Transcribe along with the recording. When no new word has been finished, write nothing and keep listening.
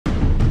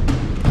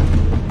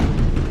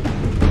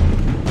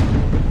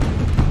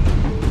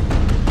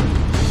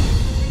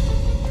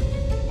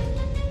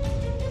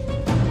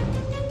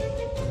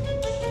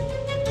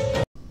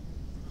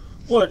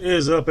What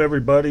is up,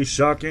 everybody?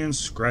 Shocking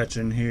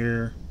Scratching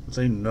here with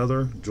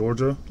another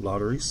Georgia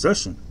lottery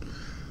session.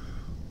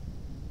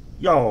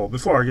 Y'all,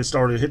 before I get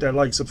started, hit that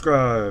like,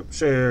 subscribe,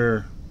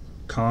 share,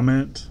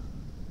 comment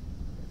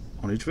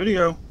on each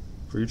video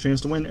for your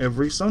chance to win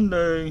every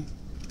Sunday.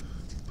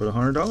 Put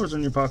 $100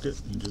 in your pocket.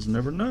 You just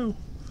never know.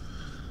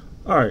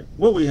 Alright,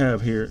 what we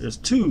have here is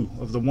two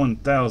of the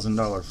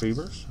 $1,000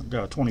 fevers. I've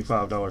got a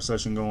 $25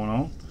 session going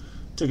on.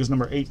 Tickets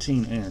number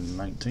 18 and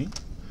 19.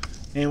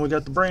 And we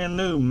got the brand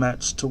new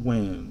match to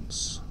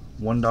wins.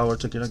 $1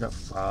 ticket. I got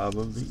 5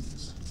 of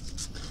these.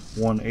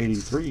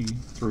 183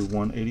 through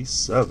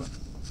 187.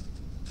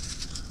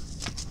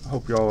 I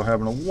hope y'all are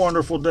having a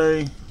wonderful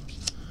day.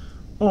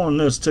 On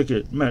this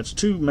ticket, match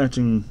 2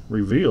 matching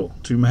reveal.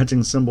 2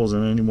 matching symbols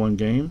in any one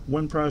game.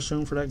 Win prize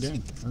shown for that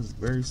game. That's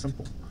very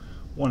simple.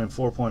 1 in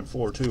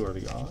 4.42 are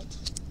the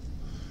odds.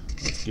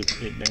 Let's get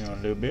it down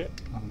a little bit.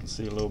 I can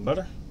see a little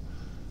better.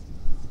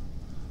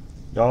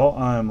 Y'all,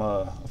 I'm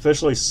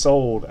officially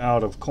sold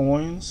out of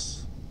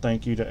coins.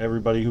 Thank you to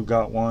everybody who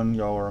got one.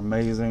 Y'all are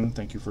amazing.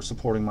 Thank you for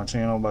supporting my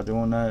channel by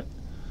doing that.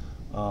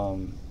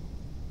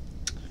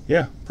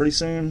 Yeah, pretty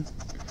soon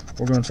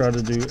we're going to try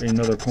to do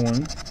another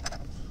coin.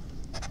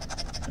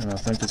 And I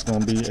think it's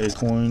going to be a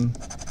coin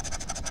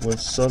with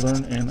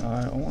Southern and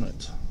I on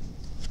it.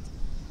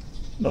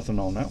 Nothing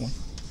on that one.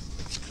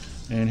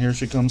 And here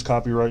she comes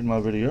copyrighting my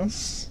video.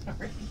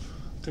 Sorry.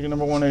 Ticket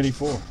number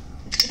 184.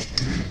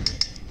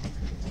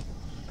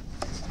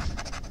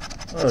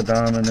 A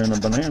diamond and a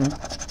banana.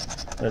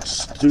 That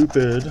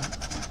stupid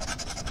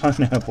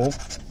pineapple.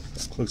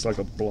 Looks like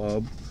a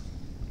blob.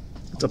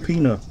 It's a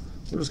peanut.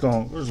 We're just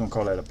gonna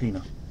call that a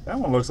peanut. That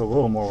one looks a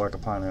little more like a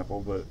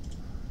pineapple, but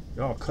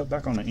y'all cut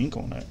back on the ink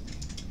on that.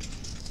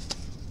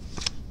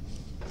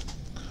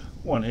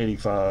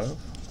 185.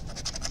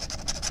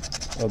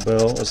 A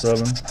bell, a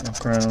 7, a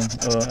crown,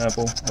 a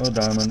apple, a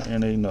diamond,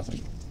 and a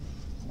nothing.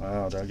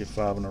 Wow, did I get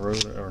 5 in a row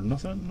or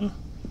nothing?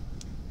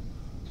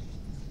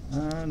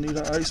 I need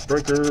an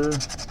icebreaker.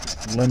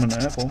 Lemon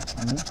apple.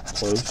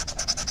 Close.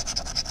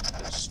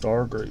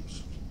 Star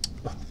grapes.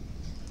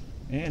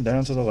 And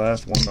down to the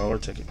last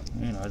 $1 ticket.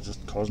 And I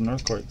just caused an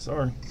earthquake.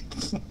 Sorry.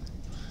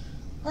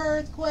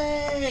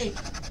 Earthquake!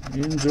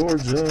 In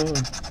Georgia.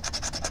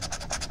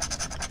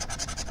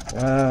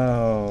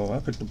 Wow. I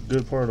picked a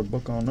good part of the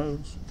book on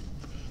those.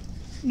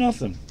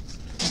 Nothing.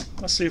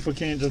 Let's see if we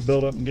can't just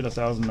build up and get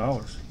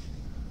 $1,000.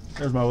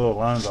 There's my little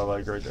lines I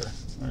like right there.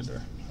 Right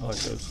there. I like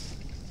those.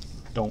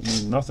 Don't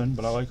mean nothing,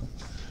 but I like them.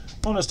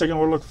 On this ticket,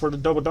 we're looking for the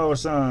double dollar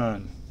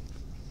sign.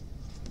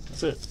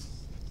 That's it.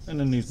 And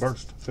then these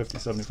burst. 50,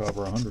 75,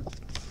 or 100.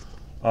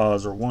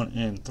 Odds are 1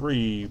 in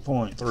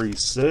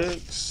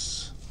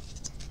 3.36.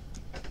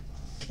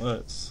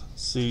 Let's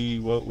see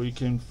what we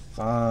can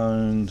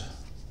find.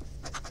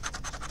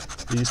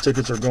 These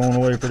tickets are going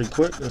away pretty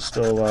quick. There's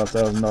still a lot of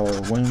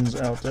 $1,000 wins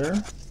out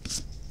there.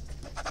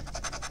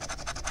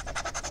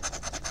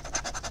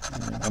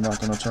 And I'm not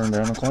going to turn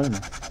down a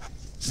claimer.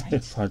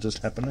 If I just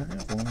happen to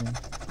have one.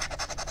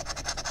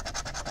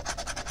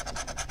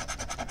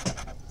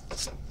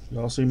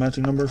 Y'all see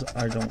matching numbers?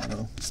 I don't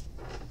know.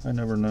 I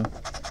never know.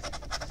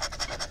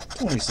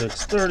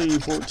 26, 30,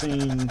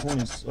 14,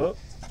 20. Oh,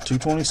 2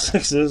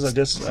 26s. I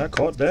guess I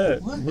caught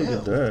that. Look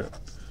at that.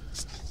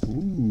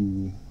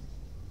 Ooh.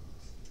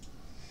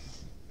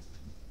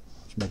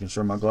 Just making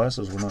sure my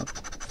glasses were not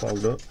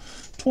fogged up.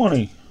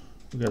 20.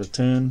 We got a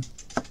 10.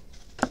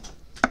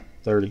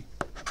 30.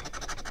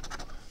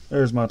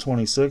 There's my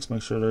 26.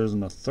 Make sure there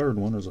isn't a third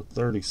one. There's a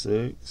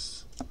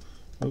 36.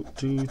 Nope,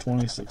 2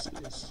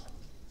 26s.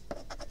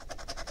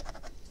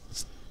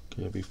 Okay,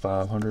 it'll be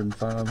 500 and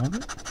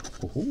 500.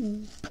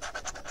 Ooh,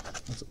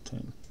 that's a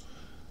 10.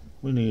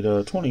 We need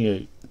a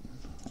 28.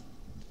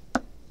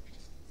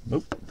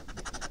 Nope.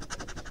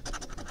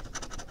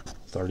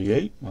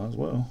 38. Might as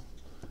well.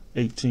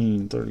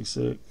 18,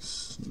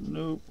 36.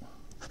 Nope.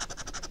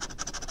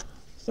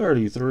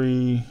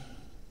 33.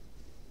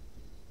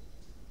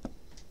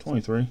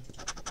 23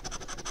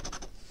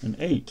 and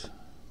 8. I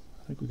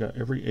think we got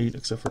every 8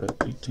 except for that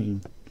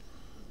 18.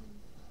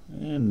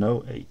 And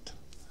no 8.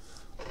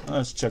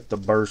 Let's check the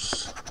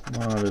bursts.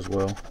 Might as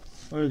well.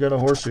 Oh, we got a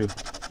horseshoe.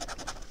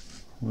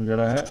 We got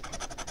a hat.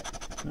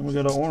 And we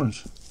got an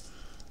orange.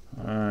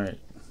 Alright.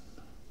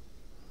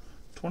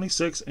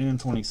 26 and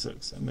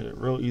 26. That made it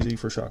real easy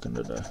for shocking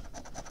today.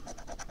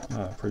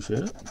 I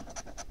appreciate it.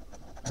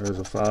 There's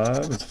a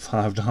 5. It's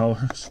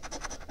 $5.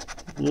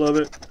 Love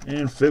it.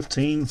 And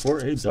 15 for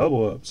a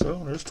double up.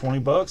 So there's 20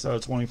 bucks out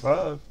of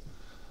 25.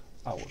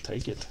 I will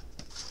take it.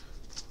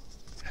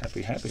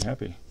 Happy, happy,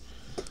 happy.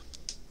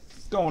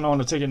 Going on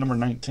to ticket number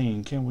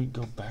 19. Can we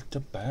go back to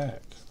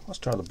back? Let's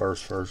try the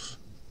burst first.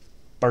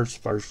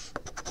 Burst first.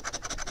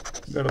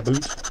 We got a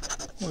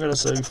boost. We got a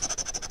safe.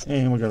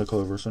 And we got a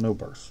clover, so no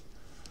burst.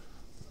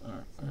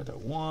 Alright, I got that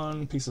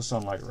one piece of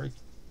sunlight right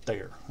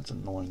there. That's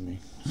annoying me.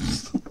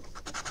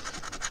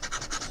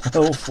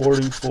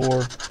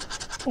 L44.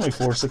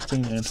 24,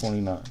 16, and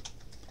 29.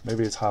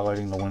 Maybe it's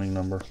highlighting the winning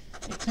number.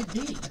 It could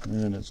be.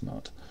 And it's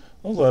not.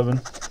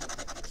 11,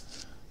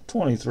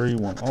 23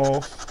 went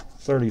off.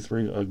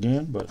 33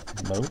 again, but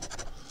no.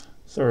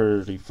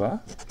 35.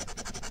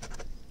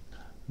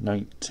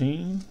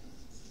 19.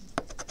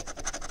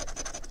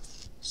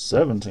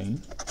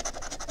 17.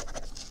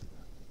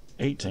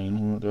 18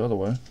 we went the other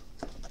way.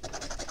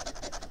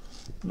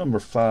 Number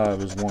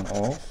 5 is one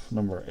off.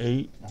 Number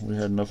 8, we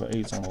had enough of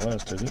 8s on the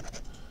last ticket.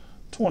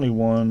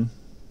 21.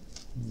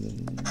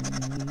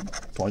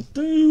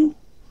 22.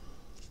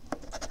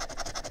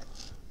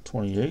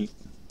 28.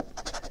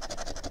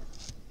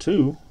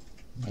 2.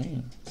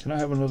 Man, can I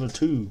have another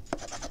 2?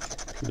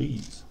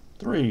 Please.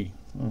 3.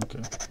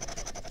 Okay.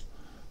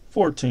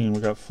 14.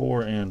 We got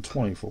 4 and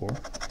 24.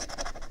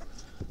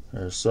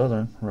 There's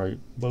Southern right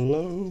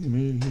below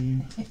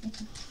me.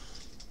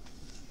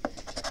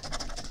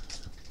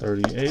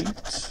 38.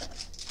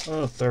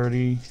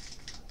 30.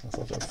 I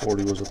thought that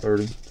 40 was a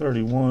 30.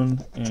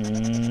 31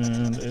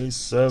 and a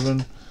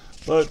 7.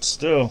 But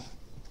still,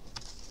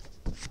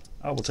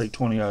 I will take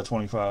 20 out of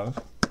 25.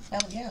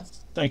 Hell yeah.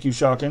 Thank you,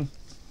 Shocking.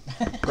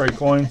 Great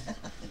coin.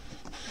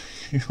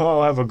 You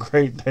all have a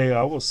great day.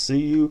 I will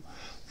see you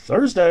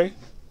Thursday.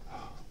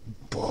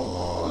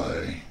 Bye.